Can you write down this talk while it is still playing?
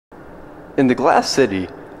In the Glass City,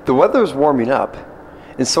 the weather is warming up,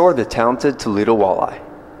 and so are the talented Toledo Walleye.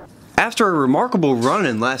 After a remarkable run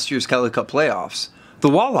in last year's Kelly Cup playoffs, the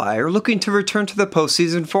Walleye are looking to return to their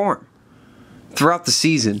postseason form. Throughout the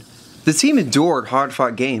season, the team endured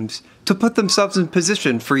hard-fought games to put themselves in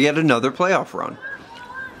position for yet another playoff run.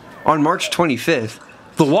 On March 25th,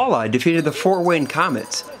 the Walleye defeated the Fort Wayne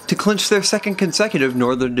Comets to clinch their second consecutive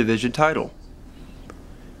Northern Division title.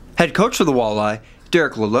 Head coach of the Walleye,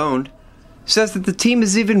 Derek Lalonde, says that the team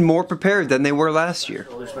is even more prepared than they were last year.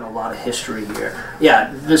 There's been a lot of history here.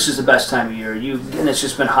 Yeah, this is the best time of year. And it's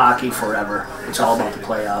just been hockey forever. It's all about the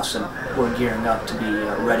playoffs, and we're gearing up to be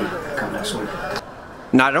ready come next week.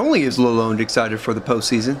 Not only is Lalonde excited for the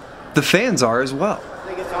postseason, the fans are as well. I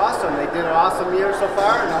think it's awesome. They did an awesome year so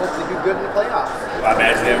far, and I hope they do good in the playoffs. I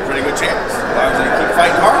imagine they have a pretty good chance, as long as they keep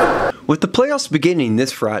fighting hard. With the playoffs beginning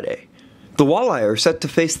this Friday, the Walleye are set to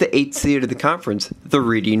face the 8th seed of the conference, the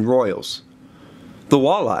Reading Royals. The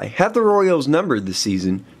Walleye have the Royals numbered this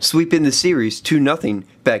season, sweeping the series 2-0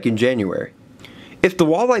 back in January. If the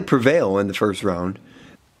Walleye prevail in the first round,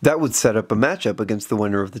 that would set up a matchup against the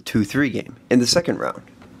winner of the 2-3 game in the second round.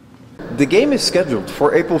 The game is scheduled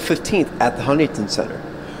for April 15th at the Huntington Center,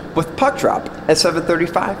 with puck drop at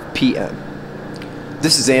 7:35 p.m.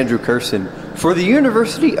 This is Andrew Kersten for the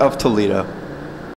University of Toledo.